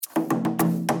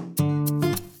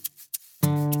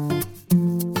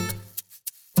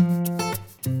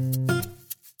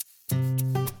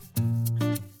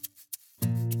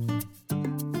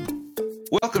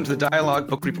Welcome to the Dialogue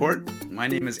Book Report. My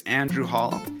name is Andrew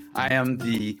Hall. I am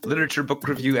the Literature Book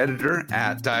Review Editor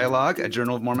at Dialogue, a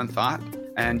journal of Mormon thought.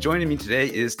 And joining me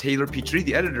today is Taylor Petrie,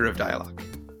 the editor of Dialogue.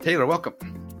 Taylor, welcome.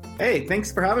 Hey,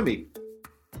 thanks for having me.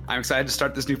 I'm excited to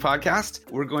start this new podcast.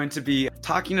 We're going to be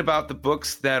talking about the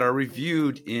books that are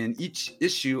reviewed in each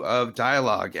issue of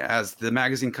Dialogue as the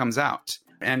magazine comes out,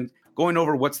 and going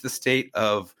over what's the state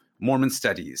of Mormon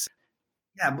studies.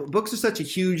 Yeah, books are such a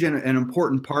huge and an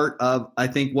important part of, I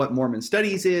think, what Mormon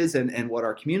studies is and what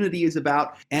our community is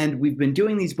about. And we've been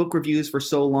doing these book reviews for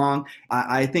so long.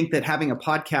 I think that having a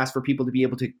podcast for people to be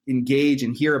able to engage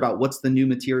and hear about what's the new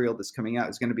material that's coming out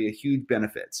is going to be a huge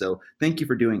benefit. So thank you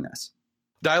for doing this.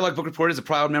 Dialogue Book Report is a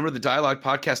proud member of the Dialogue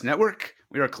Podcast Network.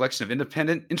 We are a collection of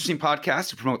independent, interesting podcasts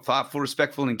to promote thoughtful,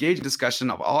 respectful, and engaging discussion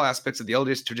of all aspects of the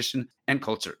LDS tradition and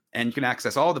culture. And you can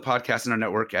access all the podcasts in our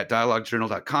network at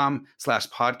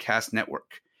dialoguejournal.com/podcast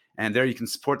network. And there you can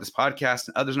support this podcast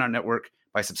and others in our network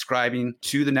by subscribing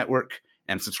to the network.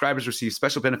 And subscribers receive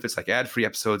special benefits like ad-free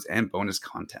episodes and bonus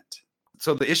content.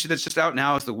 So the issue that's just out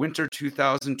now is the Winter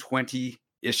 2020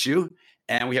 issue.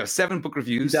 And we have 7 book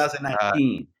reviews.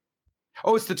 2019.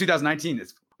 It's the 2019.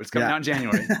 It's coming out in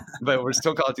January, but we're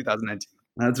still calling it 2019.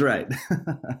 That's right.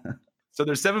 So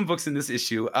there's 7 books in this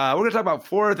issue. We're going to talk about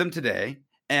 4 of them today,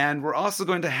 and we're also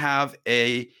going to have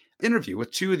a interview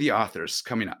with 2 of the authors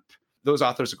coming up. Those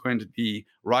authors are going to be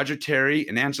Roger Terry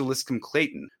and Angela Liscombe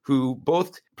Clayton, who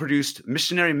both produced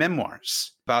missionary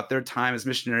memoirs about their time as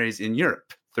missionaries in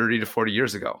Europe 30 to 40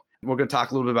 years ago. We're going to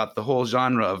talk a little bit about the whole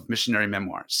genre of missionary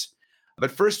memoirs.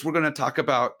 But first, we're going to talk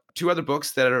about 2 other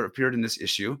books that are appeared in this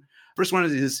issue. First one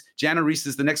is Jana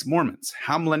Riis's The Next Mormons,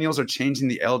 How Millennials Are Changing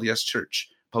the LDS Church,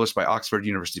 published by Oxford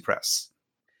University Press.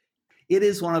 It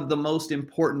is one of the most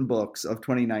important books of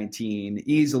 2019,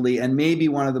 easily, and maybe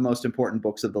one of the most important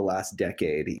books of the last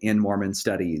decade in Mormon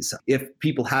studies. If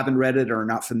people haven't read it or are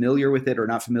not familiar with it or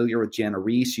not familiar with Jana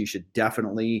Riis, you should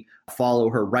definitely follow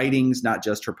her writings, not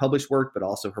just her published work, but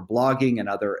also her blogging and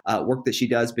other work that she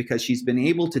does, because she's been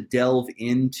able to delve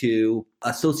into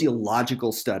a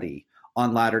sociological study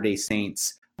on Latter-day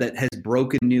Saints that has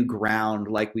broken new ground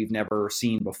like we've never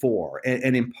seen before.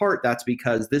 And in part, that's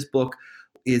because this book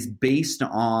is based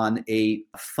on a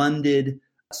funded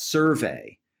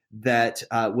survey that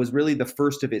was really the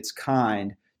first of its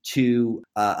kind to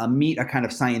meet a kind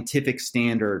of scientific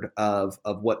standard of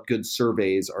what good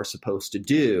surveys are supposed to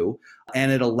do.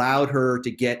 And it allowed her to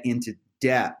get into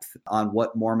depth on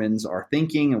what Mormons are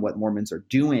thinking and what Mormons are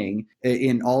doing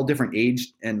in all different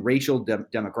age and racial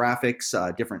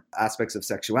demographics, different aspects of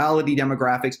sexuality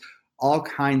demographics, all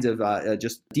kinds of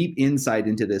just deep insight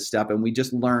into this stuff. And we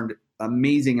just learned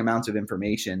amazing amounts of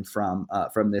information from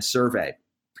this survey.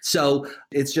 So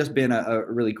it's just been a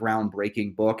really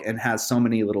groundbreaking book and has so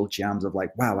many little gems of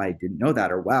like, wow, I didn't know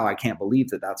that, or wow, I can't believe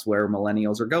that that's where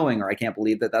millennials are going, or I can't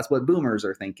believe that that's what boomers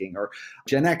are thinking, or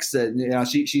Gen X.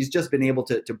 She's just been able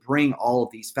to bring all of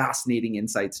these fascinating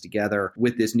insights together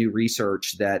with this new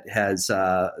research that has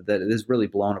really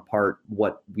blown apart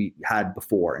what we had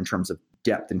before in terms of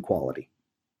depth and quality.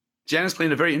 Jana's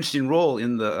playing a very interesting role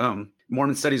in the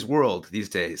Mormon studies world these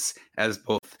days, as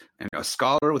both a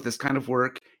scholar with this kind of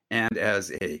work and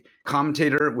as a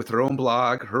commentator with her own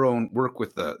blog, her own work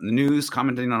with the news,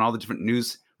 commenting on all the different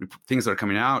news things that are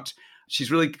coming out.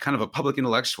 She's really kind of a public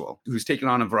intellectual who's taken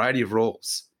on a variety of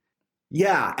roles.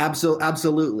 Yeah,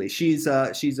 absolutely. She's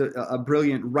a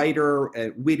brilliant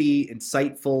writer, witty,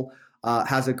 insightful.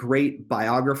 Has a great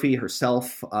biography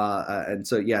herself. And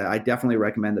so, yeah, I definitely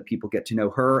recommend that people get to know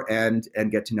her and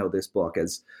get to know this book,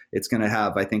 as it's going to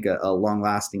have, I think, a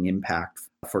long-lasting impact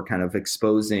for kind of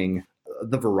exposing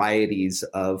the varieties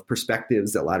of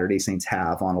perspectives that Latter-day Saints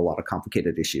have on a lot of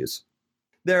complicated issues.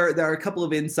 There are a couple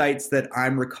of insights that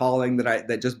I'm recalling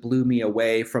that just blew me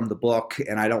away from the book,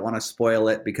 and I don't want to spoil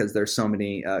it because there's so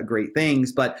many great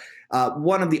things. But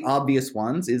one of the obvious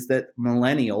ones is that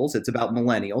millennials, it's about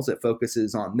millennials, it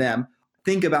focuses on them,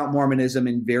 think about Mormonism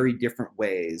in very different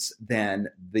ways than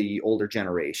the older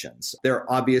generations.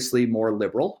 They're obviously more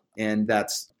liberal, and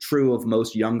that's true of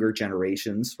most younger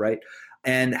generations, right?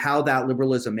 And how that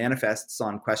liberalism manifests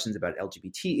on questions about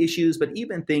LGBT issues, but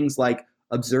even things like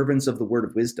observance of the word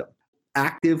of wisdom.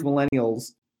 Active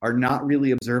millennials are not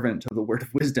really observant of the word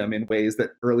of wisdom in ways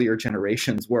that earlier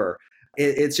generations were.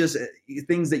 It's just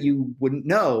things that you wouldn't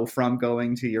know from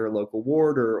going to your local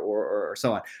ward or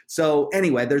so on. So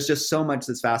anyway, there's just so much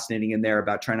that's fascinating in there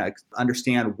about trying to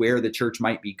understand where the church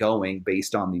might be going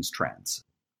based on these trends.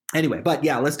 Anyway, but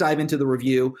yeah, let's dive into the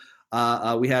review.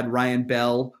 We had Ryan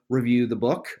Bell review the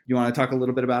book. You want to talk a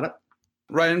little bit about it?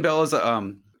 Ryan Bell is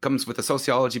comes with a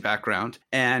sociology background,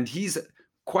 and he's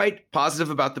quite positive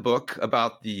about the book,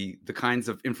 about the kinds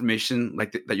of information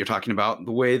that you're talking about,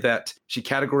 the way that she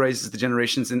categorizes the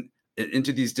generations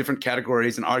into these different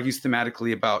categories and argues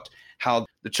thematically about how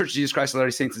the Church of Jesus Christ of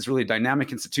Latter-day Saints is really a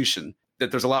dynamic institution, that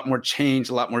there's a lot more change,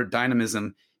 a lot more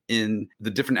dynamism in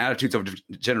the different attitudes of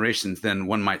generations than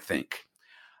one might think.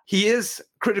 He is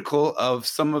critical of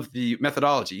some of the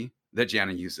methodology that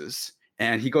Jana uses,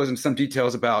 and he goes into some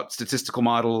details about statistical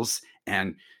models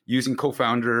and using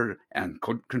co-founder and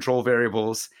control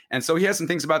variables. And so he has some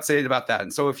things to say about that.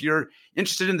 And so if you're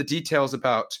interested in the details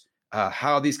about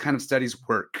how these kind of studies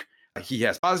work, he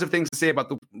has positive things to say about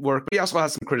the work, but he also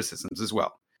has some criticisms as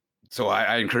well. So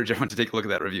I encourage everyone to take a look at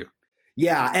that review.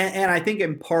 Yeah, and I think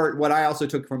in part what I also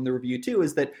took from the review too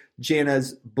is that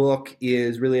Jana's book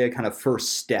is really a kind of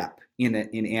first step in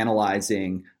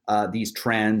analyzing these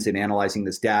trends and analyzing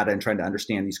this data and trying to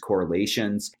understand these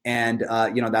correlations. And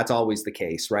that's always the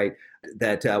case, right?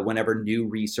 That whenever new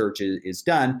research is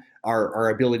done, our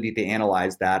ability to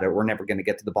analyze that, we're never going to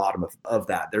get to the bottom of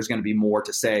that. There's going to be more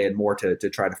to say and more to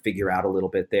try to figure out a little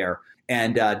bit there.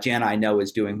 And Jana, I know,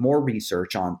 is doing more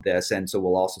research on this, and so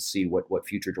we'll also see what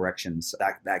future directions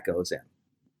that goes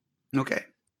in. Okay.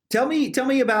 Tell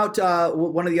me about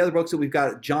one of the other books that we've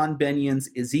got, John Benyon's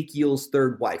Ezekiel's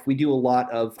Third Wife. We do a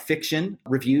lot of fiction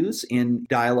reviews in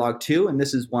Dialogue too, and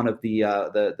this is one of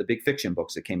the big fiction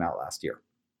books that came out last year.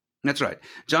 That's right.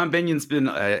 John Benyon's been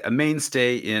a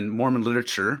mainstay in Mormon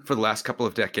literature for the last couple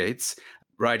of decades,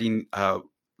 writing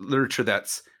literature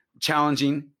that's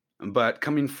challenging, but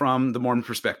coming from the Mormon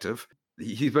perspective.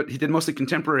 He did mostly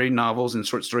contemporary novels and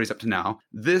short stories up to now.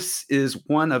 This is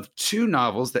one of two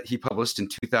novels that he published in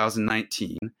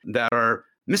 2019 that are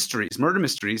mysteries, murder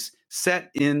mysteries, set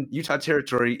in Utah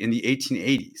Territory in the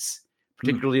 1880s,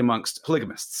 particularly amongst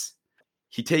polygamists.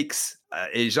 He takes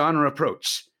a genre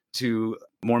approach to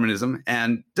Mormonism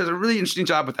and does a really interesting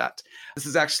job with that. This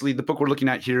is actually, the book we're looking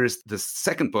at here is the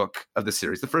second book of the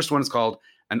series. The first one is called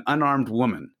An Unarmed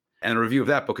Woman. And a review of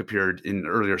that book appeared in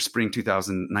earlier spring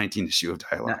 2019 issue of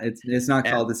Dialogue. It's not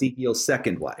called Ezekiel's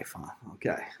Second Wife. Huh?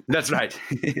 Okay. That's right.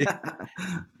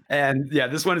 And yeah,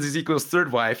 this one is Ezekiel's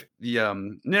Third Wife.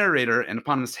 The narrator and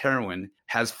eponymous heroine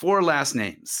has 4 last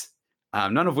names,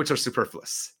 none of which are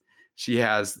superfluous. She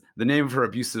has the name of her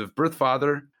abusive birth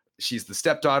father. She's the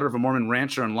stepdaughter of a Mormon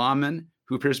rancher and lawman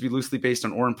who appears to be loosely based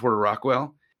on Orrin Porter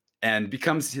Rockwell and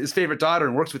becomes his favorite daughter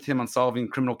and works with him on solving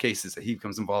criminal cases that he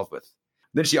becomes involved with.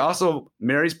 Then she also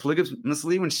marries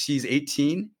polygamously when she's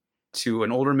 18 to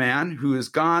an older man who is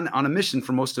gone on a mission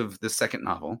for most of the second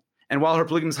novel. And while her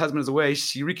polygamous husband is away,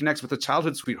 she reconnects with a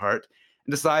childhood sweetheart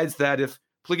and decides that if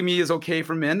polygamy is okay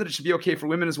for men, that it should be okay for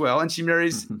women as well. And she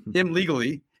marries him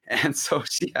legally. And so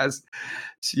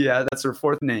that's her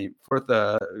fourth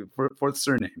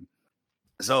surname.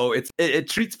 So it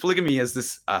treats polygamy as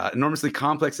this enormously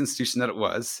complex institution that it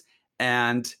was.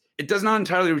 And it does not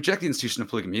entirely reject the institution of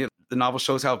polygamy. The novel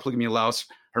shows how polygamy allows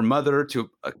her mother to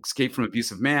escape from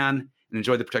abusive man and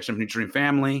enjoy the protection of her nurturing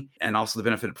family and also the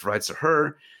benefit it provides to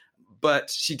her. But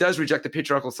she does reject the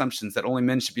patriarchal assumptions that only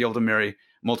men should be able to marry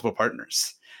multiple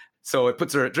partners. So it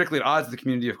puts her directly at odds with the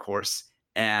community, of course,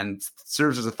 and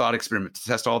serves as a thought experiment to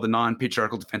test all the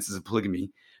non-patriarchal defenses of polygamy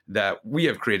that we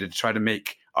have created to try to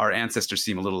make our ancestors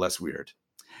seem a little less weird.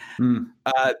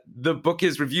 The book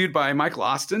is reviewed by Michael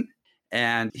Austin,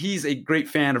 and he's a great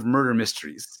fan of murder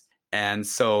mysteries. And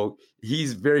so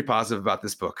he's very positive about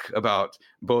this book, about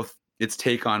both its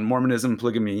take on Mormonism,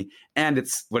 polygamy, and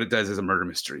what it does as a murder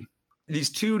mystery. These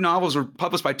 2 novels were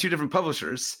published by 2 different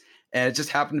publishers, and it just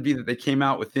happened to be that they came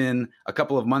out within a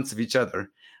couple of months of each other.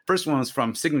 First one was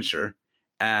from Signature,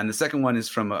 and the second one is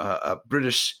from a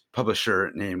British publisher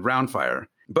named Roundfire.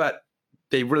 But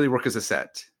they really work as a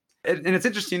set. And it's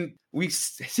interesting, we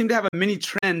seem to have a mini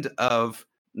trend of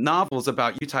novels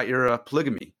about Utah-era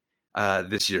polygamy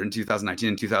this year in 2019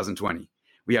 and 2020.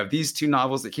 We have these 2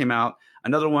 novels that came out,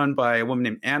 another one by a woman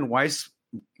named Anne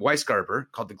Weisgarber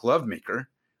called The Glove Maker,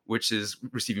 which is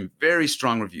receiving very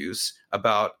strong reviews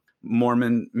about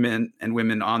Mormon men and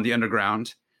women on the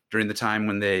underground during the time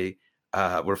when they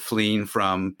were fleeing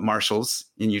from marshals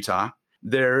in Utah.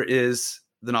 There is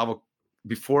the novel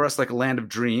Before Us Like a Land of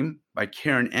Dream by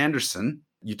Karen Anderson,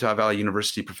 Utah Valley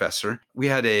University professor. We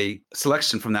had a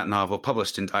selection from that novel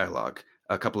published in Dialogue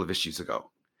a couple of issues ago.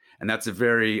 And that's a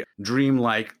very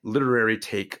dreamlike literary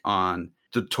take on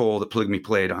the toll that polygamy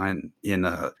played in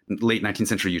late 19th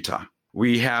century Utah.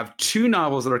 We have 2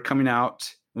 novels that are coming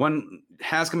out. One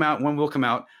has come out, one will come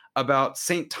out, about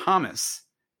St. Thomas,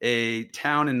 a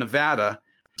town in Nevada,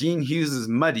 Dean Hughes'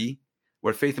 Muddy,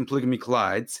 Where Faith and Polygamy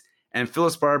Collides, and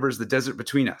Phyllis Barber's The Desert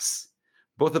Between Us.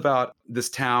 both about this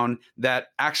town that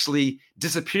actually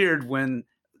disappeared when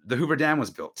the Hoover Dam was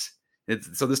built.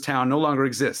 So this town no longer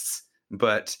exists,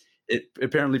 but it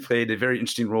apparently played a very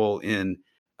interesting role in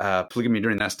polygamy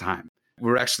during that time.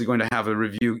 We're actually going to have a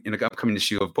review in an upcoming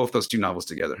issue of both those two novels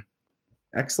together.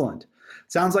 Excellent.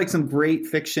 Sounds like some great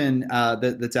fiction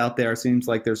that's out there. Seems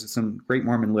like there's some great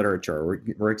Mormon literature.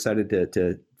 We're excited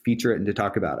to feature it and to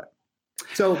talk about it.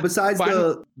 So besides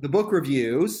the book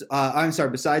reviews,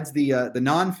 besides the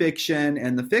nonfiction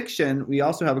and the fiction, we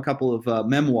also have a couple of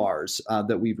memoirs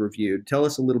that we've reviewed. Tell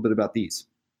us a little bit about these.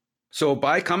 So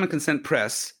By Common Consent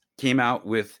Press came out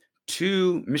with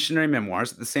 2 missionary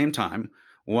memoirs at the same time,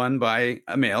 one by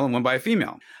a male and one by a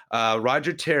female.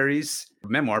 Roger Terry's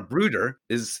memoir, Brooder,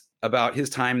 is about his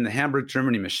time in the Hamburg,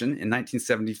 Germany mission in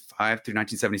 1975 through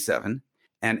 1977.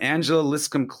 And Angela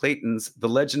Liscombe Clayton's The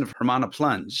Legend of Hermana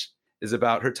Plunge is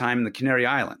about her time in the Canary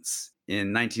Islands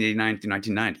in 1989 through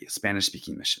 1990, a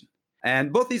Spanish-speaking mission.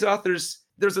 And both these authors,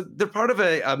 they're part of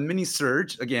a mini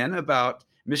surge, again, about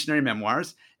missionary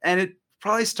memoirs. And it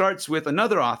probably starts with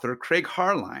another author, Craig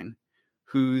Harline,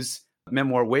 whose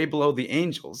memoir, Way Below the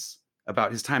Angels,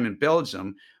 about his time in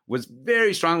Belgium, was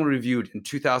very strongly reviewed in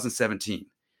 2017.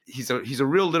 He's a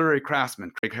real literary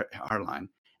craftsman, Craig Harline.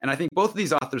 And I think both of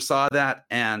these authors saw that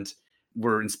and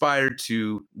were inspired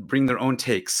to bring their own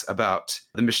takes about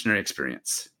the missionary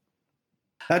experience.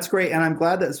 That's great. And I'm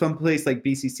glad that some place like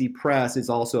BCC Press is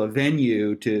also a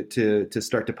venue to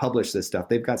start to publish this stuff.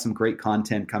 They've got some great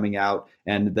content coming out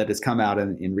and that has come out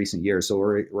in recent years. So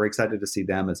we're excited to see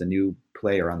them as a new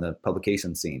player on the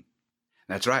publication scene.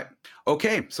 That's right.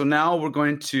 Okay, so now we're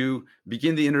going to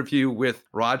begin the interview with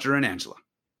Roger and Angela.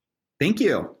 Thank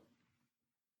you.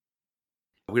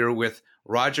 We're with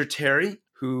Roger Terry,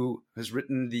 who has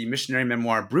written the missionary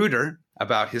memoir Brooder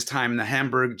about his time in the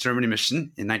Hamburg, Germany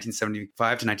mission in 1975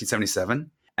 to 1977,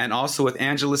 and also with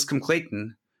Angela Liscombe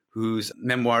Clayton, whose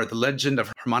memoir The Legend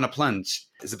of Hermana Plunge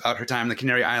is about her time in the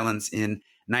Canary Islands in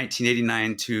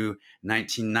 1989 to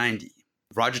 1990.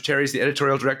 Roger Terry is the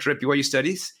editorial director at BYU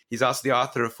Studies. He's also the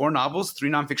author of 4 novels, 3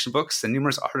 nonfiction books, and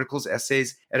numerous articles,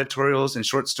 essays, editorials, and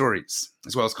short stories,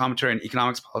 as well as commentary on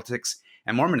economics, politics,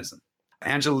 and Mormonism.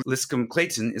 Angela Liscombe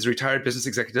Clayton is a retired business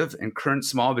executive and current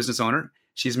small business owner.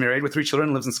 She's married with 3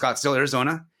 children, lives in Scottsdale,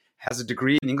 Arizona, has a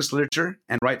degree in English literature,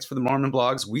 and writes for the Mormon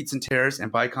blogs Wheats and Tares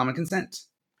and By Common Consent.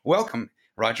 Welcome,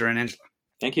 Roger and Angela.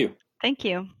 Thank you. Thank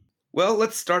you. Well,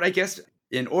 let's start, I guess,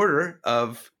 in order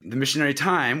of the missionary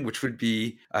time, which would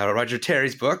be Roger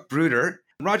Terry's book, Brooder.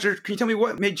 Roger, can you tell me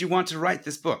what made you want to write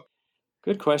this book?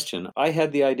 Good question. I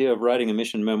had the idea of writing a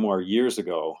mission memoir years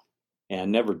ago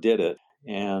and never did it.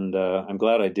 And I'm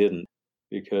glad I didn't,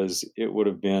 because it would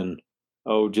have been,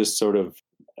 just sort of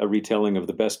a retelling of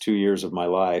the best 2 years of my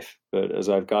life. But as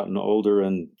I've gotten older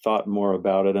and thought more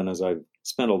about it, and as I've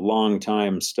spent a long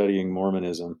time studying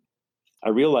Mormonism, I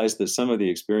realized that some of the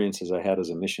experiences I had as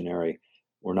a missionary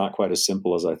were not quite as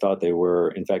simple as I thought they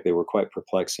were. In fact, they were quite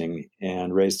perplexing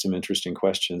and raised some interesting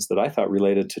questions that I thought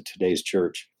related to today's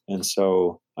church. And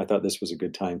so I thought this was a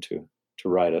good time to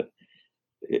write it.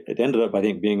 It ended up, I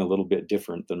think, being a little bit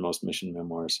different than most mission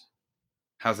memoirs.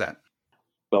 How's that?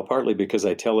 Well, partly because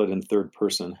I tell it in third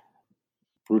person.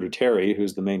 Brooder Terry,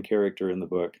 who's the main character in the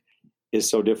book, is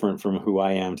so different from who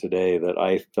I am today that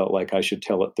I felt like I should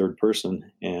tell it third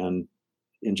person and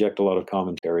inject a lot of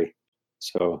commentary.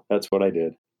 So that's what I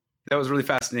did. That was really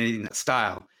fascinating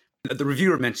style. The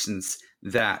reviewer mentions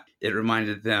that it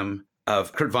reminded them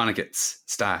of Kurt Vonnegut's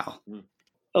style.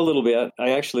 A little bit. I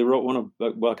actually wrote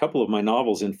a couple of my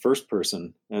novels in first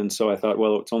person. And so I thought,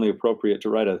 well, it's only appropriate to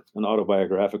write an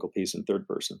autobiographical piece in third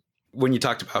person. When you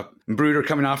talked about Brooder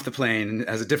coming off the plane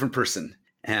as a different person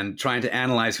and trying to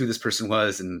analyze who this person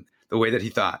was and the way that he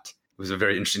thought, it was a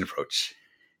very interesting approach.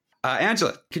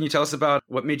 Angela, can you tell us about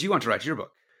what made you want to write your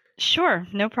book? Sure,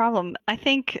 no problem. I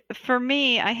think for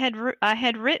me, I had read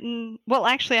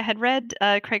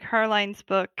Craig Harline's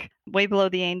book, Way Below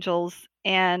the Angels,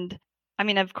 and I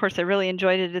mean, of course, I really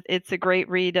enjoyed it. It's a great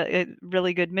read, a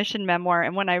really good mission memoir.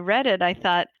 And when I read it, I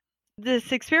thought,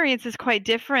 this experience is quite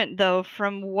different, though,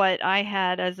 from what I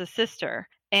had as a sister.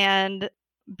 And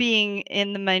being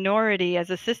in the minority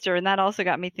as a sister, and that also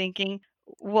got me thinking,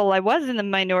 well, I was in the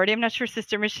minority. I'm not sure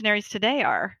sister missionaries today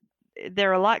are.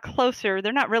 They're a lot closer.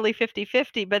 They're not really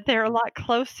 50-50, but they're a lot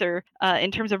closer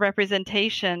in terms of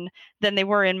representation than they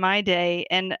were in my day.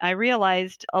 And I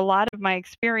realized a lot of my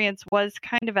experience was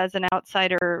kind of as an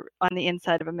outsider on the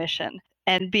inside of a mission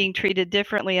and being treated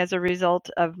differently as a result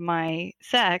of my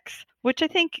sex, which I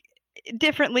think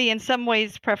differently, in some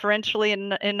ways preferentially,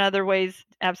 and in other ways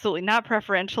absolutely not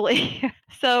preferentially.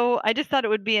 So I just thought it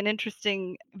would be an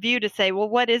interesting view to say, well,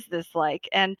 what is this like?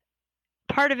 And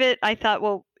part of it, I thought,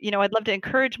 well, I'd love to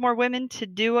encourage more women to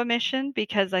do a mission,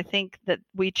 because I think that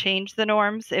we change the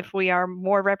norms if we are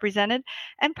more represented.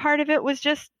 And part of it was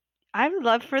just, I would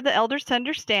love for the elders to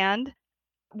understand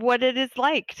what it is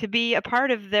like to be a part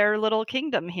of their little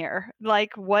kingdom here.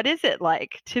 Like, what is it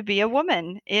like to be a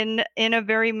woman in a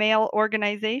very male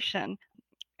organization?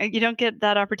 And you don't get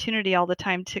that opportunity all the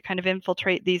time to kind of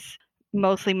infiltrate these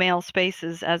mostly male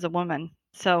spaces as a woman.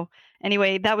 So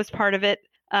anyway, that was part of it.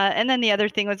 And then the other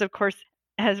thing was, of course,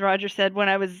 as Roger said, when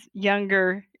I was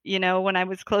younger, when I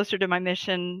was closer to my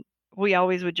mission, we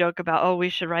always would joke about, oh, we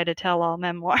should write a tell-all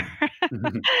memoir.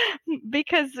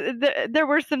 Because there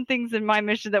were some things in my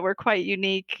mission that were quite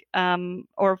unique,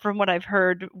 or from what I've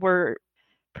heard, were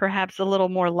perhaps a little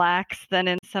more lax than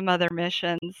in some other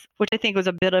missions, which I think was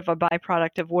a bit of a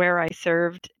byproduct of where I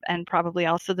served, and probably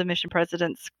also the mission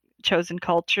president's chosen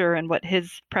culture and what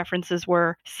his preferences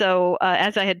were. So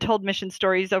as I had told mission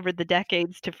stories over the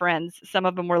decades to friends, some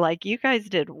of them were like, you guys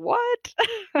did what?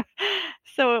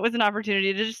 So it was an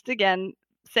opportunity to just, again,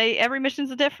 say every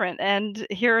mission's different, and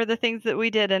here are the things that we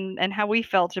did, and how we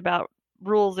felt about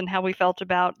rules and how we felt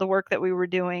about the work that we were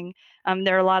doing.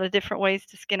 There are a lot of different ways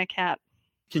to skin a cat.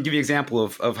 Can you give me an example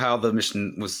of how the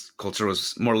mission culture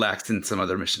was more lax than some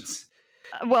other missions?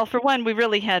 Well, for one, we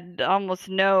really had almost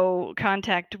no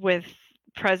contact with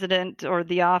president or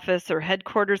the office or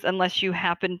headquarters unless you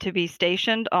happened to be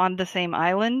stationed on the same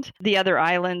island. The other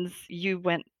islands, you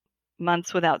went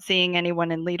months without seeing anyone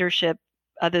in leadership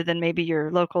other than maybe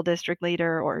your local district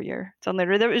leader or your zone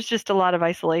leader. There was just a lot of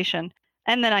isolation.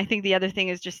 And then I think the other thing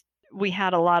is just we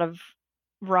had a lot of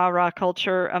rah-rah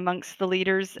culture amongst the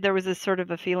leaders. There was a sort of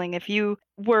a feeling if you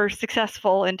were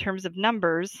successful in terms of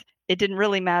numbers, it didn't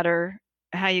really matter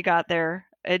how you got there.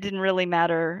 It didn't really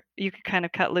matter. You could kind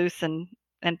of cut loose and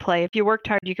play. If you worked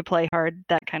hard, you could play hard,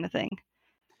 that kind of thing.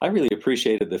 I really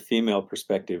appreciated the female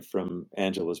perspective from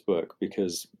Angela's book,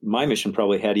 because my mission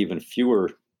probably had even fewer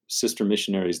sister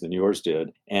missionaries than yours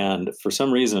did. And for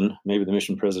some reason, maybe the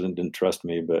mission president didn't trust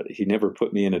me, but he never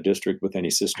put me in a district with any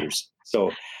sisters.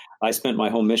 So I spent my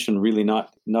whole mission really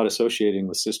not associating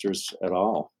with sisters at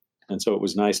all. And so it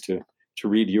was nice to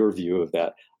read your view of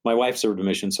that. My wife served a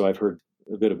mission, so I've heard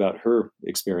a bit about her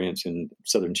experience in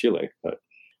southern Chile, but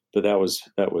that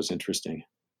was interesting.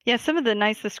 Yeah, some of the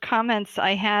nicest comments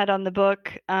I had on the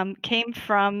book came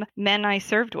from men I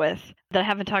served with that I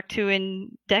haven't talked to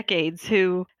in decades,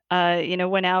 who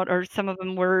went out, or some of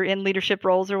them were in leadership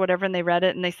roles or whatever, and they read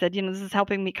it and they said, this is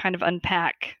helping me kind of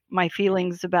unpack my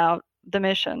feelings about the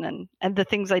mission and the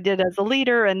things I did as a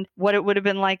leader, and what it would have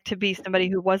been like to be somebody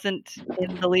who wasn't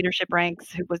in the leadership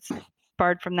ranks, who was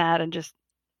barred from that, and just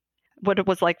what it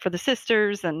was like for the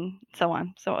sisters and so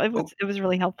on. So it was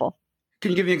really helpful.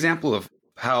 Can you give me an example of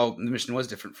how the mission was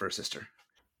different for a sister?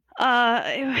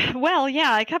 Well,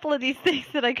 yeah, a couple of these things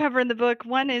that I cover in the book.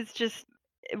 One is just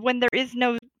when there is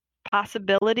no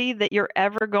possibility that you're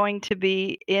ever going to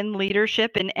be in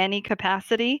leadership in any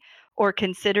capacity or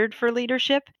considered for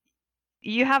leadership,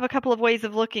 you have a couple of ways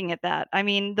of looking at that. I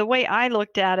mean, the way I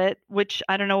looked at it, which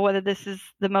I don't know whether this is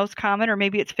the most common or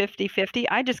maybe it's 50-50,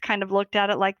 I just kind of looked at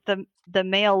it like the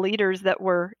male leaders that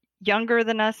were younger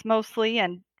than us mostly,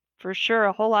 and for sure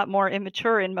a whole lot more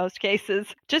immature in most cases,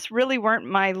 just really weren't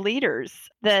my leaders.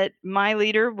 That my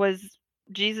leader was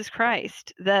Jesus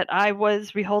Christ, that I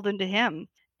was beholden to him,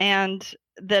 and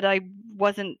that I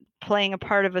wasn't playing a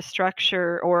part of a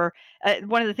structure. Or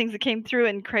one of the things that came through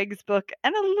in Craig's book,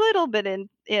 and a little bit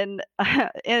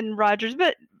in Roger's,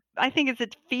 but I think it's a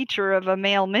feature of a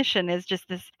male mission, is just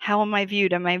this: how am I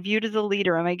viewed? Am I viewed as a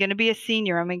leader? Am I going to be a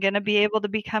senior? Am I going to be able to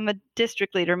become a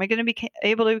district leader? Am I going to be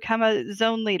able to become a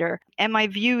zone leader? Am I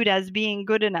viewed as being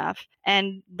good enough?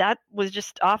 And that was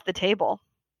just off the table.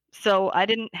 So I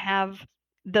didn't have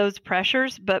those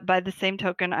pressures, but by the same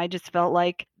token, I just felt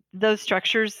like those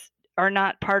structures are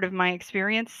not part of my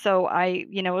experience. So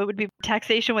it would be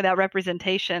taxation without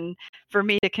representation for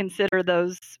me to consider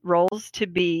those roles to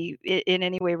be in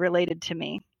any way related to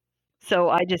me. So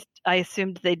I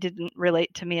assumed they didn't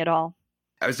relate to me at all.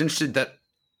 I was interested that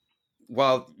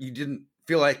while you didn't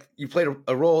feel like you played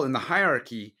a role in the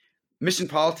hierarchy, mission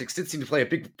politics did seem to play a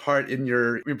big part in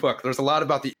your book. There's a lot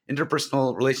about the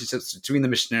interpersonal relationships between the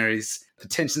missionaries, the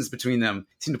tensions between them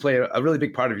seem to play a really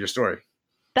big part of your story.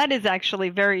 That is actually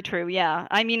very true. Yeah.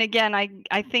 I mean, again,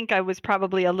 I think I was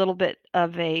probably a little bit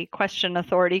of a question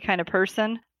authority kind of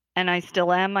person, and I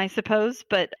still am, I suppose.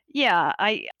 But yeah,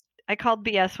 I called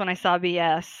BS when I saw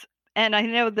BS. And I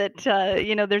know that,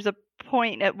 there's a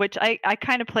point at which I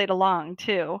kind of played along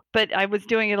too, but I was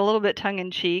doing it a little bit tongue in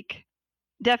cheek.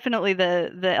 Definitely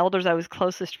the elders I was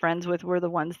closest friends with were the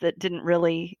ones that didn't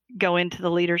really go into the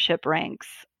leadership ranks.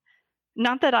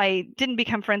 Not that I didn't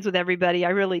become friends with everybody,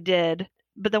 I really did,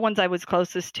 but the ones I was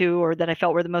closest to or that I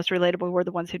felt were the most relatable were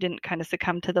the ones who didn't kind of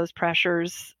succumb to those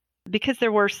pressures, because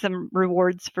there were some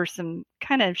rewards for some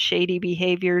kind of shady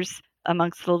behaviors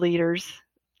amongst the leaders,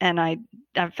 and I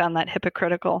found that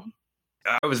hypocritical.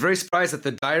 I was very surprised that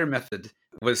the Dyer method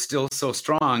was still so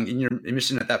strong in your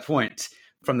mission at that point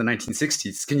from the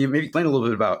 1960s. Can you maybe explain a little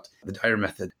bit about the Dyer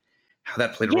method, how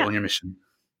that played a role in your mission?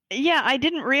 Yeah, I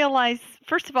didn't realize,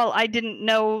 first of all, I didn't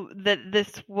know that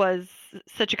this was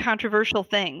such a controversial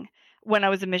thing when I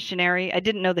was a missionary. I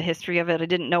didn't know the history of it. I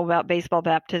didn't know about baseball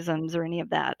baptisms or any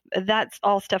of that. That's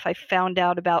all stuff I found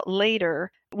out about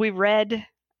later. We read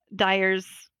Dyer's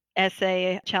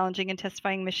essay, Challenging and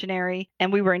Testifying Missionary,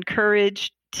 and we were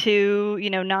encouraged to,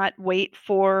 not wait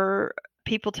for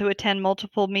people to attend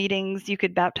multiple meetings. You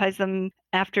could baptize them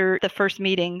after the first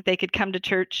meeting. They could come to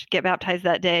church, get baptized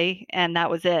that day, and that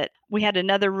was it. We had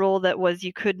another rule that was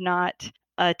you could not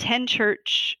attend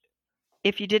church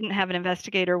if you didn't have an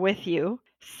investigator with you.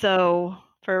 So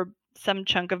for some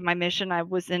chunk of my mission, I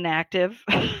was inactive,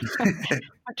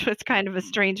 which was kind of a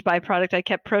strange byproduct. I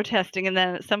kept protesting. And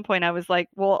then at some point I was like,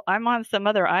 well, I'm on some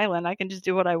other island. I can just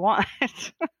do what I want.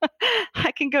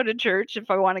 I can go to church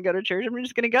if I want to go to church. I'm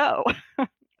just going to go.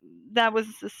 That was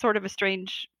sort of a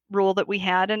strange rule that we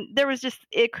had. And there was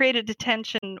it created a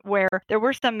tension where there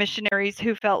were some missionaries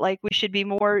who felt like we should be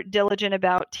more diligent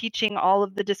about teaching all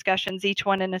of the discussions, each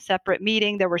one in a separate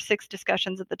meeting. There were 6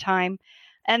 discussions at the time.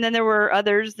 And then there were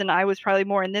others, and I was probably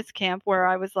more in this camp where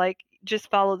I was like,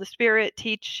 just follow the Spirit,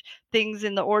 teach things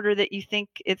in the order that you think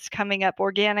it's coming up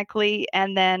organically.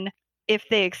 And then if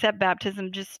they accept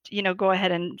baptism, just, go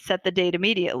ahead and set the date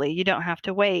immediately. You don't have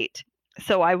to wait.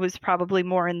 So I was probably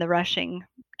more in the rushing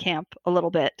camp a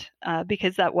little bit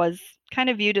because that was kind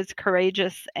of viewed as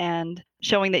courageous and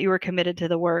showing that you were committed to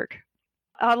the work.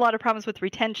 A lot of problems with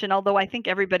retention, although I think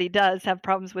everybody does have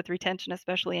problems with retention,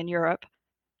 especially in Europe.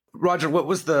 Roger, what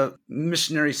was the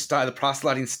missionary style, the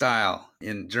proselyting style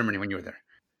in Germany when you were there?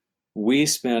 We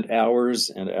spent hours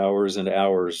and hours and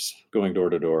hours going door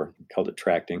to door. We called it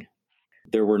tracting.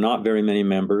 There were not very many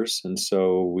members, and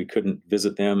so we couldn't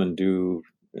visit them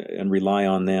and rely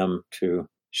on them to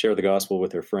share the gospel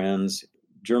with their friends.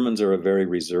 Germans are a very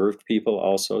reserved people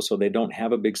also, so they don't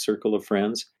have a big circle of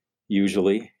friends,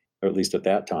 usually, or at least at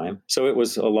that time. So it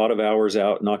was a lot of hours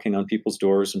out knocking on people's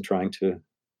doors and trying to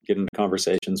get into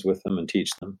conversations with them and teach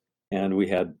them. And we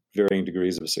had varying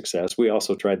degrees of success. We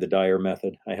also tried the Dyer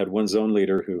method. I had one zone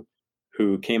leader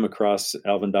who came across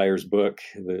Alvin Dyer's book,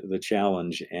 The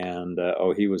Challenge, and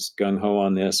he was gung-ho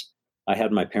on this. I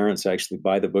had my parents actually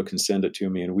buy the book and send it to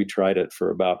me, and we tried it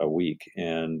for about a week,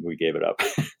 and we gave it up.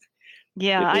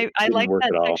 Yeah, I like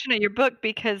that section of your book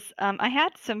because I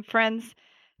had some friends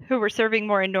who were serving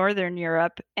more in Northern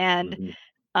Europe, and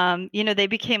they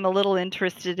became a little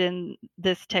interested in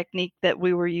this technique that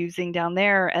we were using down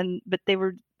there, but they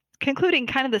were concluding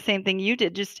kind of the same thing you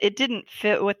did. Just it didn't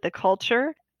fit with the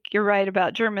culture. You're right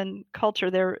about German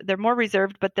culture. They're more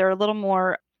reserved, but they're a little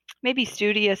more maybe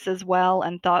studious as well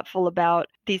and thoughtful about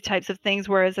these types of things.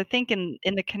 Whereas I think in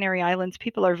the Canary Islands,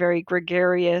 people are very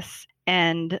gregarious,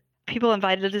 and people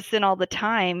invited us in all the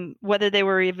time, whether they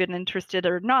were even interested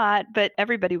or not, but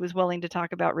everybody was willing to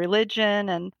talk about religion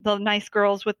and the nice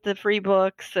girls with the free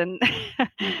books. And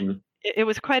it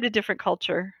was quite a different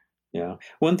culture. Yeah.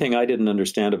 One thing I didn't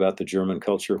understand about the German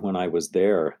culture when I was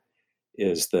there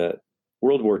is that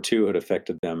World War II had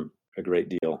affected them a great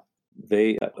deal.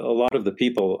 A lot of the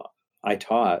people I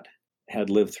taught had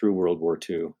lived through World War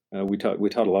II. We taught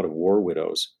a lot of war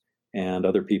widows and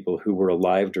other people who were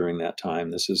alive during that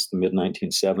time. This is the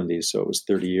mid-1970s, so it was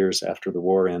 30 years after the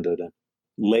war ended. And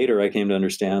later, I came to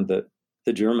understand that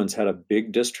the Germans had a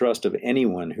big distrust of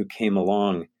anyone who came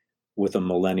along with a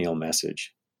millennial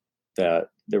message, that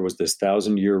there was this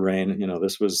 1,000-year reign.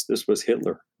 This was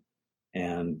Hitler,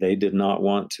 and they did not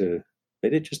want to.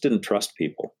 They just didn't trust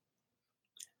people.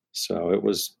 So it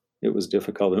was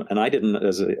difficult, and I didn't,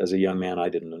 as a young man, I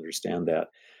didn't understand that.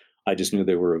 I just knew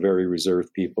they were a very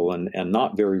reserved people and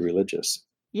not very religious.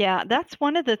 Yeah, that's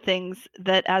one of the things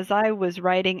that as I was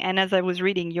writing and as I was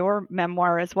reading your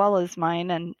memoir as well as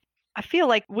mine, and I feel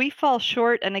like we fall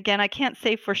short. And again, I can't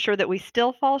say for sure that we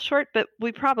still fall short, but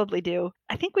we probably do.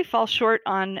 I think we fall short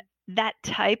on that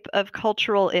type of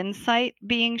cultural insight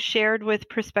being shared with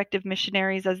prospective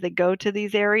missionaries as they go to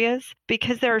these areas,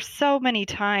 because there are so many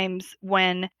times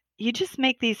when you just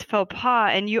make these faux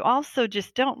pas and you also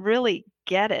just don't really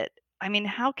get it. I mean,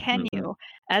 how can Mm-hmm. you,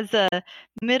 as a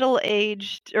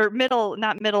middle-aged or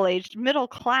not middle-aged, middle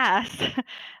class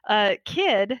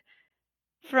kid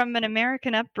from an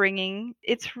American upbringing,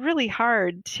 it's really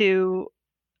hard to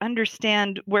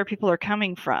understand where people are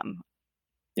coming from.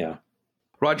 Yeah.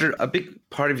 Roger, a big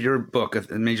part of your book,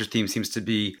 a major theme seems to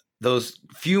be those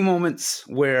few moments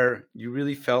where you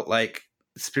really felt like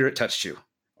spirit touched you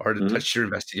or Mm-hmm. touched your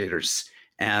investigators,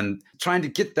 and trying to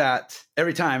get that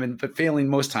every time, but failing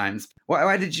most times.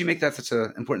 Why did you make that such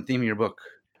an important theme in your book?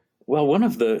 Well, one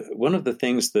of the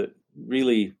things that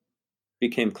really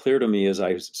became clear to me as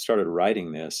I started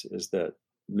writing this is that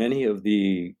many of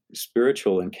the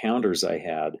spiritual encounters I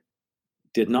had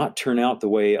did not turn out the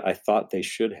way I thought they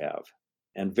should have.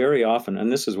 And very often,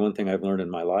 and this is one thing I've learned in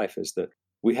my life, is that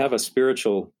we have a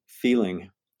spiritual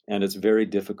feeling and it's very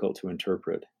difficult to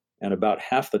interpret. And about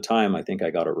half the time, I think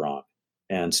I got it wrong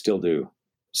and still do.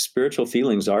 Spiritual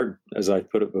feelings are, as I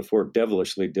put it before,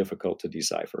 devilishly difficult to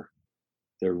decipher.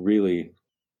 They're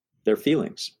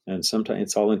feelings. And sometimes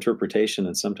it's all interpretation,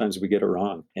 and sometimes we get it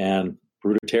wrong. And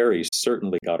Bruder Terry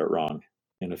certainly got it wrong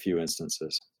in a few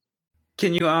instances.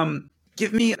 Can you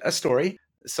give me a story,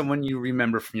 someone you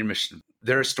remember from your mission?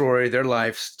 Their story, their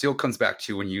life still comes back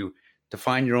to you when you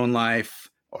define your own life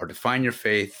or define your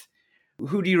faith.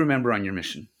 Who do you remember on your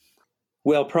mission?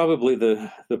 Well, probably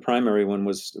the primary one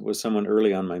was someone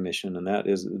early on my mission, and that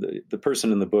is the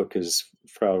person in the book is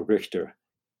Frau Richter.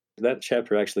 That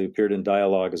chapter actually appeared in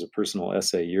Dialogue as a personal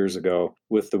essay years ago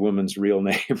with the woman's real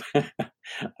name.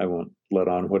 I won't let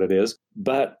on what it is.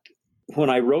 But when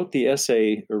I wrote the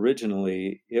essay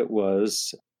originally, it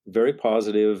was very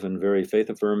positive and very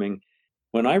faith-affirming.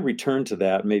 When I returned to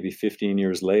that, maybe 15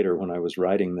 years later, when I was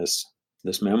writing this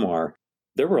memoir,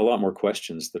 there were a lot more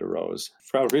questions that arose.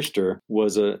 Frau Richter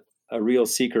was a real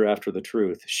seeker after the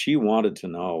truth. She wanted to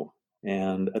know.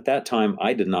 And at that time,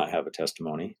 I did not have a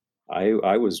testimony.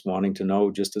 I was wanting to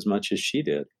know just as much as she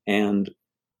did. And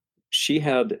she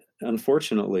had,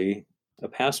 unfortunately, a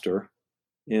pastor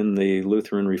in the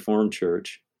Lutheran Reformed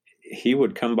Church. He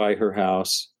would come by her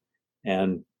house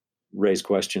and raise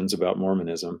questions about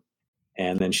Mormonism.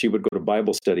 And then she would go to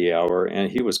Bible study hour, and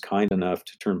he was kind enough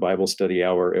to turn Bible study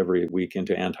hour every week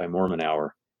into anti-Mormon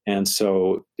hour. And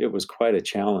so it was quite a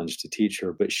challenge to teach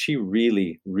her, but she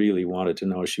really, really wanted to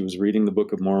know. She was reading the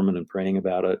Book of Mormon and praying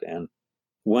about it. And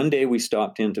one day we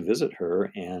stopped in to visit her,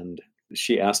 and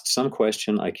she asked some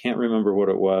question. I can't remember what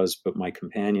it was, but my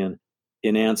companion,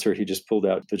 in answer, he just pulled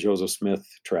out the Joseph Smith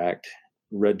tract,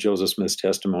 read Joseph Smith's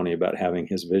testimony about having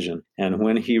his vision. And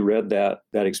when he read that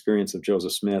experience of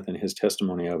Joseph Smith and his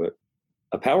testimony of it,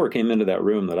 a power came into that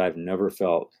room that I've never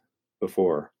felt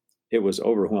before. It was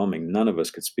overwhelming. None of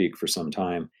us could speak for some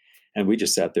time. And we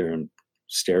just sat there and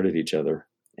stared at each other.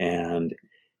 And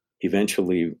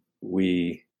eventually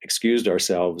we excused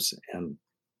ourselves and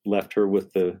left her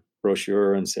with the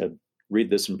brochure and said, read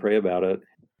this and pray about it.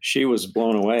 She was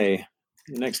blown away.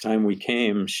 The next time we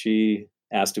came, she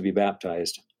asked to be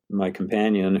baptized. My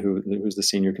companion, who was the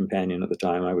senior companion at the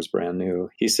time, I was brand new,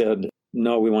 he said,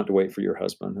 no, we want to wait for your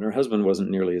husband. And her husband wasn't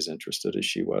nearly as interested as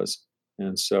she was.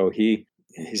 And so he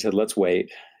said, let's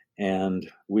wait. And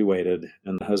we waited,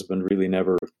 and the husband really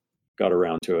never got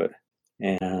around to it.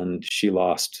 And she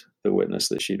lost the witness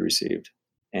that she'd received.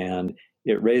 And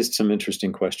it raised some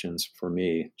interesting questions for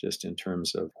me, just in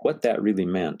terms of what that really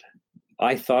meant.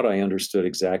 I thought I understood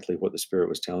exactly what the Spirit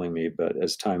was telling me, but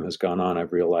as time has gone on,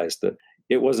 I've realized that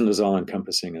it wasn't as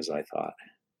all-encompassing as I thought.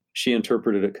 She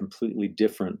interpreted it completely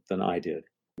different than I did.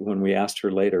 When we asked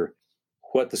her later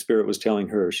what the Spirit was telling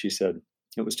her, she said,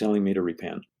 it was telling me to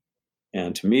repent.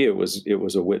 And to me, it was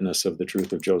a witness of the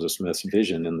truth of Joseph Smith's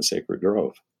vision in the Sacred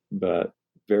Grove, but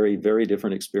very, very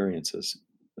different experiences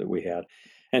that we had.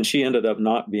 And she ended up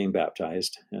not being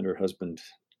baptized, and her husband,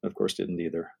 of course, didn't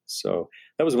either. So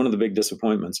that was one of the big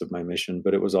disappointments of my mission,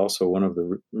 but it was also one of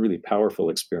the really powerful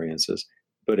experiences.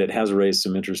 But it has raised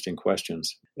some interesting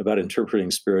questions about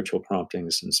interpreting spiritual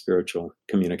promptings and spiritual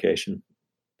communication.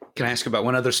 Can I ask about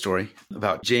one other story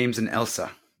about James and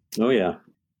Elsa? Oh, yeah.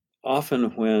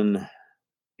 Often when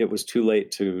it was too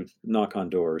late to knock on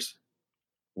doors,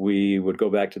 we would go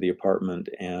back to the apartment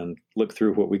and look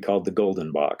through what we called the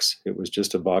golden box. It was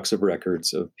just a box of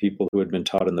records of people who had been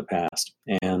taught in the past.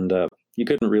 And you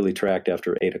couldn't really track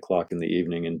after 8 o'clock in the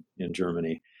evening in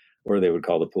Germany, or they would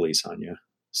call the police on you.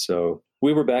 So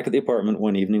we were back at the apartment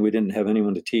one evening. We didn't have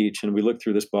anyone to teach. And we looked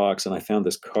through this box, and I found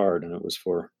this card, and it was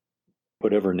for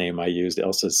whatever name I used,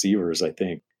 Elsa Sievers, I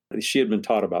think. She had been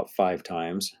taught about 5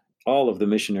 times. All of the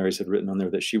missionaries had written on there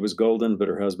that she was golden, but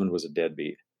her husband was a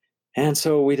deadbeat. And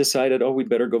so we decided, we'd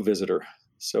better go visit her.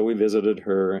 So we visited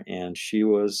her, and she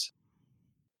was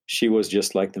she was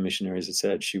just like the missionaries had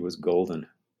said. She was golden,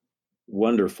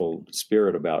 wonderful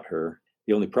spirit about her.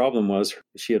 The only problem was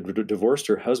she had divorced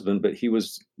her husband, but he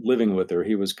was living with her.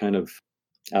 He was kind of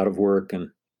out of work and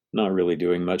not really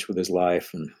doing much with his life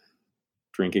and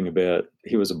drinking a bit.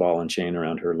 He was a ball and chain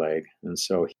around her leg. And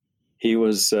so he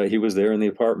was there in the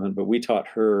apartment, but we taught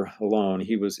her alone.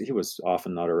 He was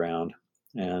often not around,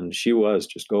 and she was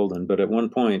just golden. But at one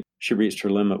point she reached her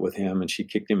limit with him and she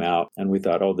kicked him out. And we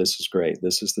thought, oh, this is great.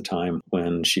 This is the time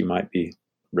when she might be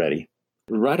ready.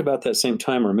 Right about that same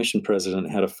time, our mission president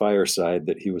had a fireside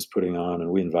that he was putting on, and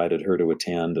we invited her to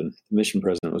attend. And the mission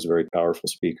president was a very powerful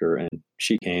speaker, and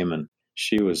she came, and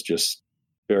she was just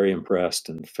very impressed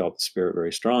and felt the Spirit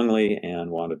very strongly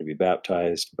and wanted to be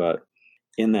baptized. But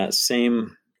in that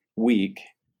same week,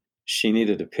 she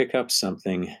needed to pick up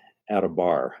something at a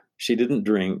bar. She didn't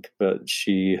drink, but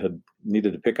she had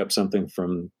needed to pick up something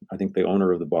from, I think, the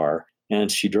owner of the bar.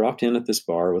 And she dropped in at this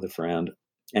bar with a friend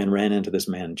and ran into this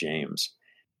man, James.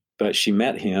 But she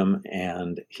met him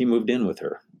and he moved in with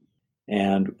her.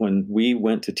 And when we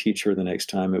went to teach her the next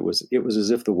time, it was as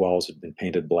if the walls had been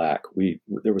painted black.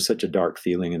 There was such a dark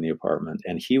feeling in the apartment.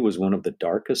 And he was one of the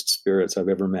darkest spirits I've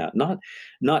ever met.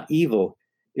 Not evil.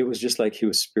 It was just like he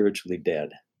was spiritually dead.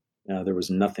 There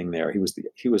was nothing there.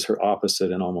 He was her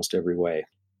opposite in almost every way.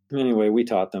 Anyway, we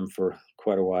taught them for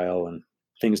quite a while and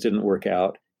things didn't work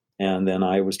out. And then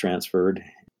I was transferred.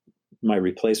 My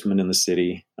replacement in the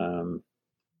city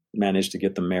managed to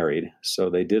get them married. So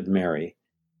they did marry.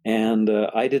 And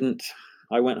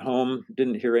I went home,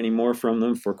 didn't hear any more from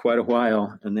them for quite a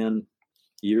while. And then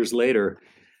years later,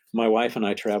 my wife and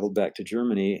I traveled back to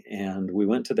Germany and we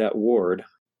went to that ward.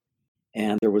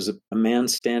 And there was a man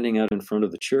standing out in front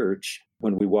of the church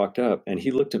when we walked up, and he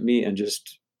looked at me and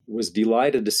just was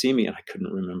delighted to see me. And I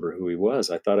couldn't remember who he was.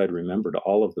 I thought I'd remembered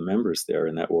all of the members there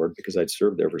in that ward because I'd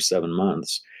served there for 7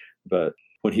 months. But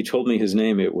when he told me his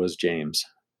name, it was James.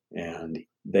 And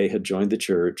they had joined the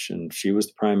church, and she was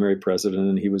the primary president,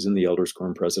 and he was in the elders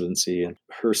quorum presidency. And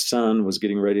her son was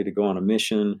getting ready to go on a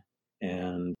mission,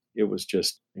 and it was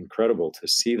just incredible to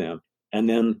see them. And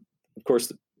then, of course,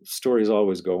 the stories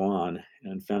always go on,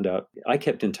 and found out I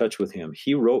kept in touch with him.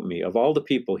 He wrote me, of all the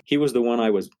people, he was the one I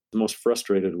was most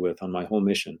frustrated with on my whole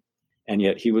mission. And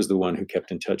yet he was the one who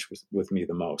kept in touch with me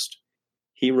the most.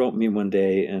 He wrote me one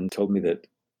day and told me that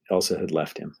Elsa had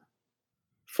left him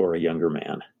for a younger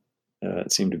man.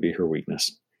 It seemed to be her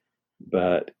weakness.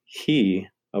 But he,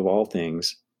 of all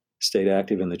things, stayed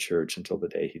active in the church until the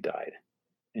day he died.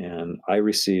 And I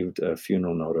received a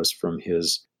funeral notice from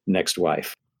his next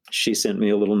wife. She sent me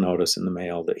a little notice in the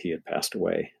mail that he had passed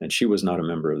away, and she was not a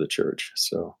member of the church.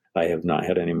 So I have not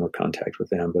had any more contact with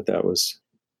them, but that was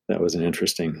an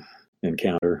interesting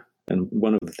encounter. And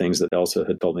one of the things that Elsa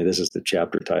had told me, this is the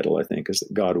chapter title, I think, is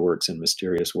that God works in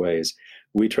mysterious ways.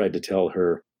 We tried to tell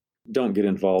her, don't get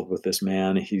involved with this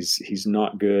man. He's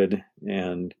not good.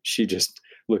 And she just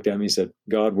looked at me and said,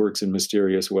 God works in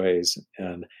mysterious ways.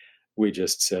 And we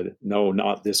just said, no,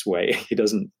 not this way. He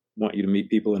doesn't want you to meet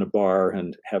people in a bar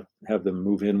and have them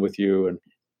move in with you. And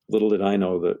little did I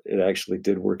know that it actually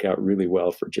did work out really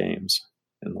well for James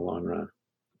in the long run.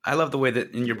 I love the way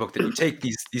that in your book that you take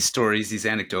these stories, these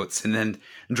anecdotes, and then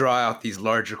draw out these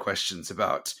larger questions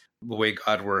about the way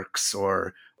God works,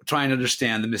 or trying to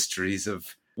understand the mysteries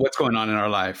of what's going on in our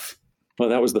life. Well,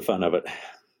 that was the fun of it.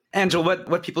 Angela,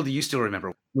 what people do you still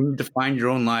remember? When you define your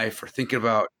own life or think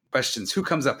about questions, who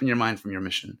comes up in your mind from your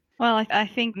mission? Well, I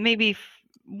think maybe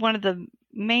one of the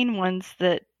main ones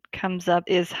that comes up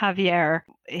is Javier.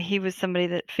 He was somebody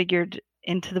that figured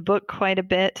into the book quite a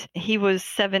bit. He was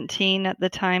 17 at the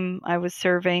time I was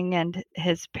serving, and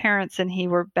his parents and he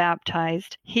were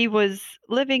baptized. He was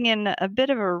living in a bit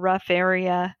of a rough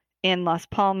area in Las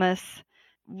Palmas.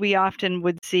 We often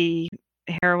would see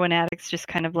heroin addicts just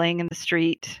kind of laying in the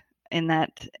street in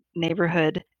that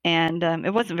neighborhood. And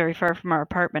it wasn't very far from our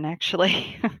apartment,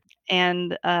 actually.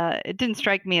 And it didn't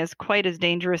strike me as quite as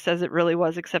dangerous as it really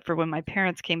was, except for when my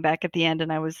parents came back at the end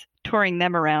and I was touring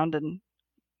them around, and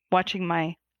watching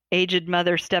my aged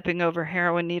mother stepping over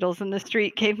heroin needles in the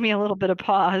street gave me a little bit of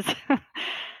pause.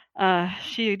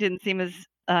 She didn't seem as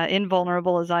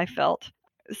invulnerable as I felt.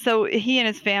 So he and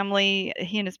his family,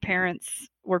 he and his parents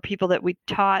were people that we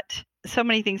taught. So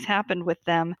many things happened with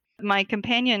them. My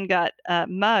companion got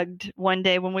mugged one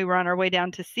day when we were on our way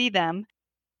down to see them.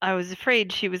 I was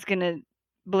afraid she was going to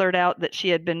blurt out that she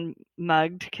had been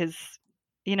mugged because,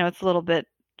 it's a little bit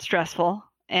stressful.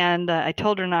 And I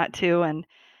told her not to. And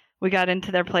we got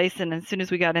into their place. And as soon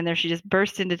as we got in there, she just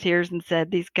burst into tears and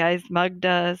said, these guys mugged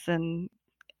us. And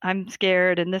I'm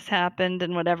scared and this happened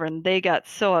and whatever. And they got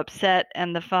so upset.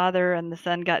 And the father and the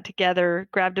son got together,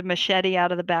 grabbed a machete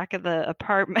out of the back of the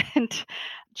apartment,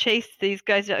 chased these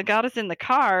guys, got us in the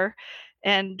car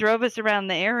and drove us around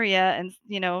the area. And,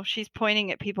 she's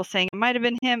pointing at people saying, it might have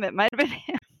been him. It might have been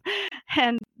him.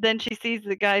 And then she sees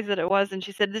the guys that it was, and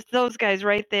she said, those guys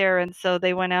right there. And so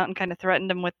they went out and kind of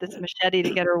threatened him with this machete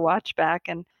to get her watch back.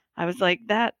 And I was like,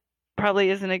 that probably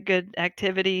isn't a good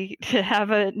activity to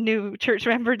have a new church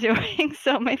member doing.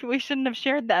 So maybe we shouldn't have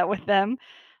shared that with them.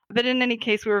 But in any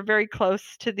case, we were very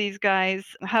close to these guys.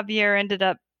 Javier ended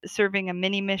up serving a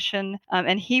mini mission,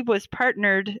 and he was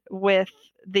partnered with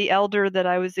the elder that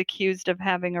I was accused of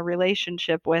having a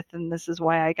relationship with, and this is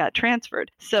why I got transferred.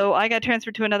 So I got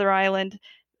transferred to another island.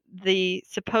 The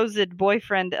supposed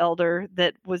boyfriend elder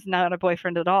that was not a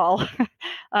boyfriend at all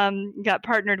got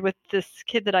partnered with this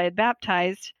kid that I had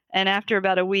baptized. And after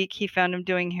about a week, he found him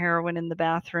doing heroin in the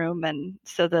bathroom. And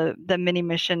so the mini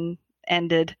mission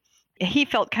ended. He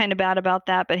felt kind of bad about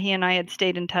that, but he and I had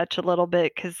stayed in touch a little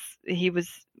bit because he was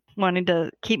wanting to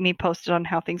keep me posted on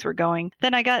how things were going.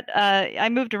 Then I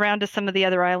moved around to some of the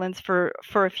other islands for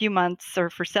a few months or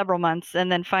for several months.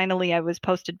 And then finally I was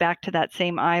posted back to that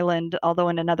same island, although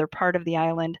in another part of the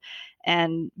island.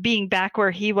 And being back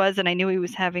where he was, and I knew he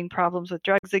was having problems with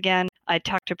drugs again, I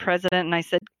talked to President and I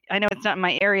said, I know it's not in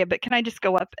my area, but can I just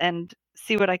go up and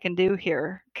see what I can do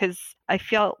here? Because I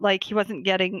felt like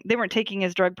they weren't taking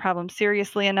his drug problem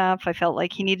seriously enough. I felt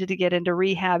like he needed to get into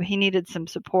rehab. He needed some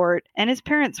support. And his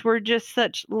parents were just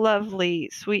such lovely,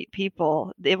 sweet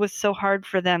people. It was so hard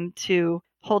for them to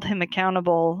hold him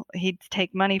accountable. He'd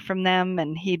take money from them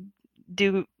and he'd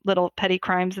do little petty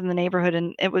crimes in the neighborhood.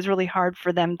 And it was really hard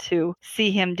for them to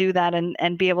see him do that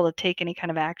and be able to take any kind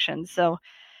of action. So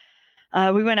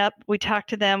we went up, we talked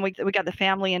to them. We got the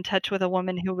family in touch with a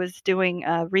woman who was doing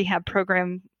a rehab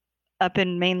program up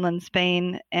in mainland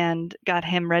Spain and got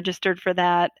him registered for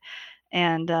that.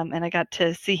 And I got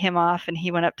to see him off and he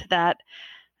went up to that.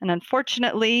 And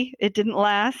unfortunately, it didn't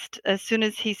last. As soon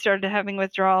as he started having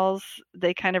withdrawals,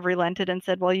 they kind of relented and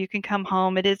said, well, you can come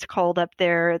home. It is cold up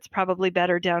there. It's probably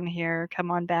better down here. Come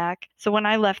on back. So when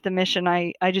I left the mission,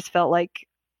 I just felt like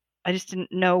I just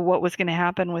didn't know what was going to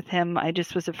happen with him. I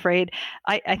just was afraid.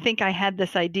 I think I had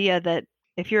this idea that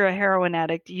if you're a heroin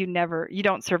addict, you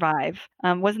don't survive.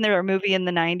 Wasn't there a movie in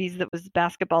the 90s that was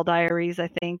Basketball Diaries,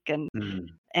 I think?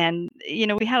 And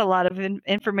we had a lot of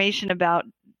information about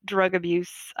drug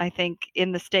abuse, I think,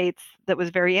 in the States that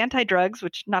was very anti-drugs,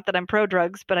 which not that I'm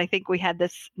pro-drugs, but I think we had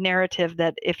this narrative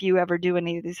that if you ever do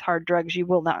any of these hard drugs, you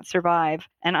will not survive.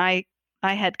 And I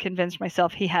had convinced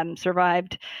myself he hadn't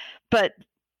survived. But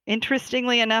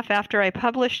interestingly enough, after I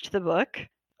published the book,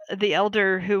 the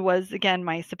elder who was, again,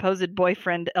 my supposed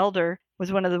boyfriend elder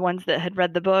was one of the ones that had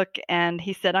read the book, and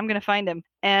he said, I'm going to find him.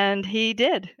 And he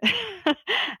did.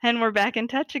 And we're back in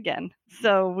touch again.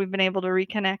 So we've been able to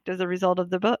reconnect as a result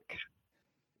of the book.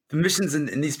 The missions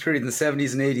in these periods in the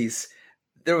 70s and 80s,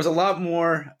 there was a lot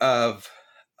more of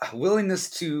willingness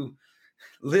to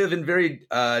live in very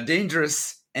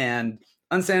dangerous and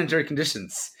unsanitary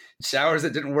conditions. Showers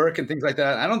that didn't work and things like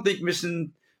that. I don't think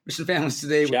mission families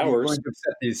today would be willing to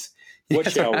accept these.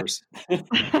 What showers?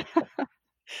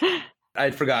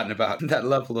 I'd forgotten about that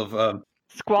level of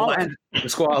squalor.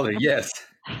 Squalor, yes.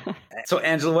 So,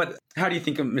 Angela, how do you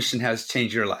think a mission has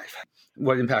changed your life?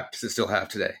 What impact does it still have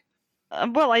today?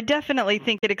 Well, I definitely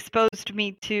think it exposed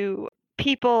me to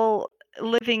people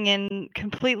living in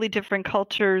completely different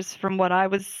cultures from what I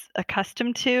was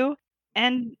accustomed to.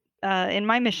 And in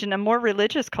my mission, a more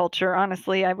religious culture,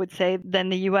 honestly, I would say, than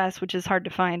the U.S., which is hard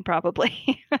to find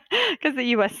probably, because the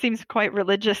U.S. seems quite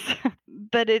religious.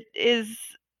 But it is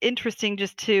interesting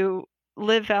just to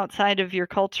live outside of your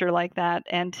culture like that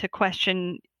and to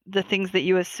question the things that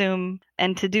you assume,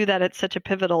 and to do that at such a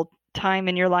pivotal time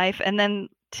in your life. And then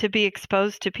to be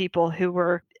exposed to people who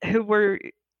were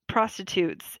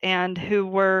prostitutes and who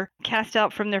were cast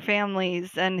out from their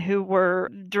families and who were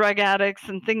drug addicts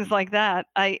and things like that.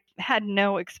 I had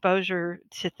no exposure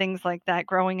to things like that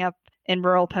growing up in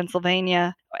rural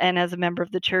Pennsylvania. And as a member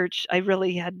of the church, I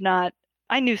really had not.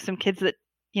 I knew some kids that,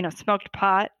 smoked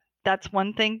pot. That's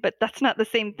one thing, but that's not the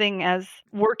same thing as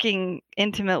working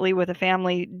intimately with a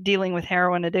family dealing with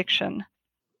heroin addiction.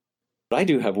 I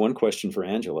do have one question for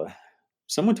Angela.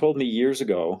 Someone told me years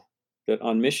ago that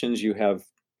on missions you have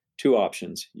two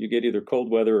options. You get either cold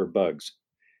weather or bugs.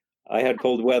 I had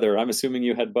cold weather. I'm assuming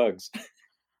you had bugs.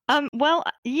 Well,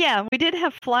 yeah, we did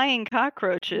have flying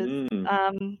cockroaches.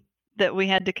 that we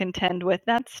had to contend with.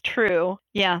 That's true.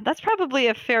 Yeah, that's probably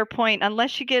a fair point,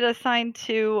 unless you get assigned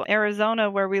to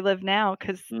Arizona where we live now,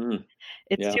 because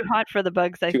it's too hot for the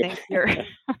bugs, I think, here.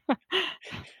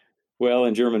 Well,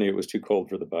 in Germany, it was too cold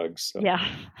for the bugs. So. Yeah.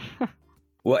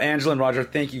 Well, Angela and Roger,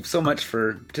 thank you so much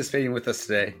for participating with us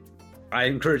today. I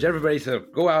encourage everybody to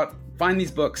go out, find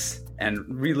these books, and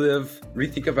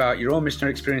rethink about your own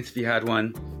missionary experience if you had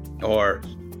one, or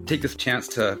take this chance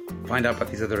to find out about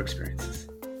these other experiences.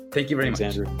 Thank you very much.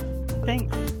 Andrew.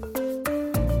 Thanks.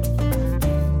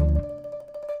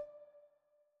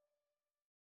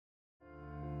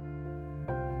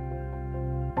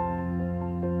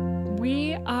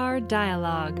 We Are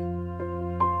Dialogue.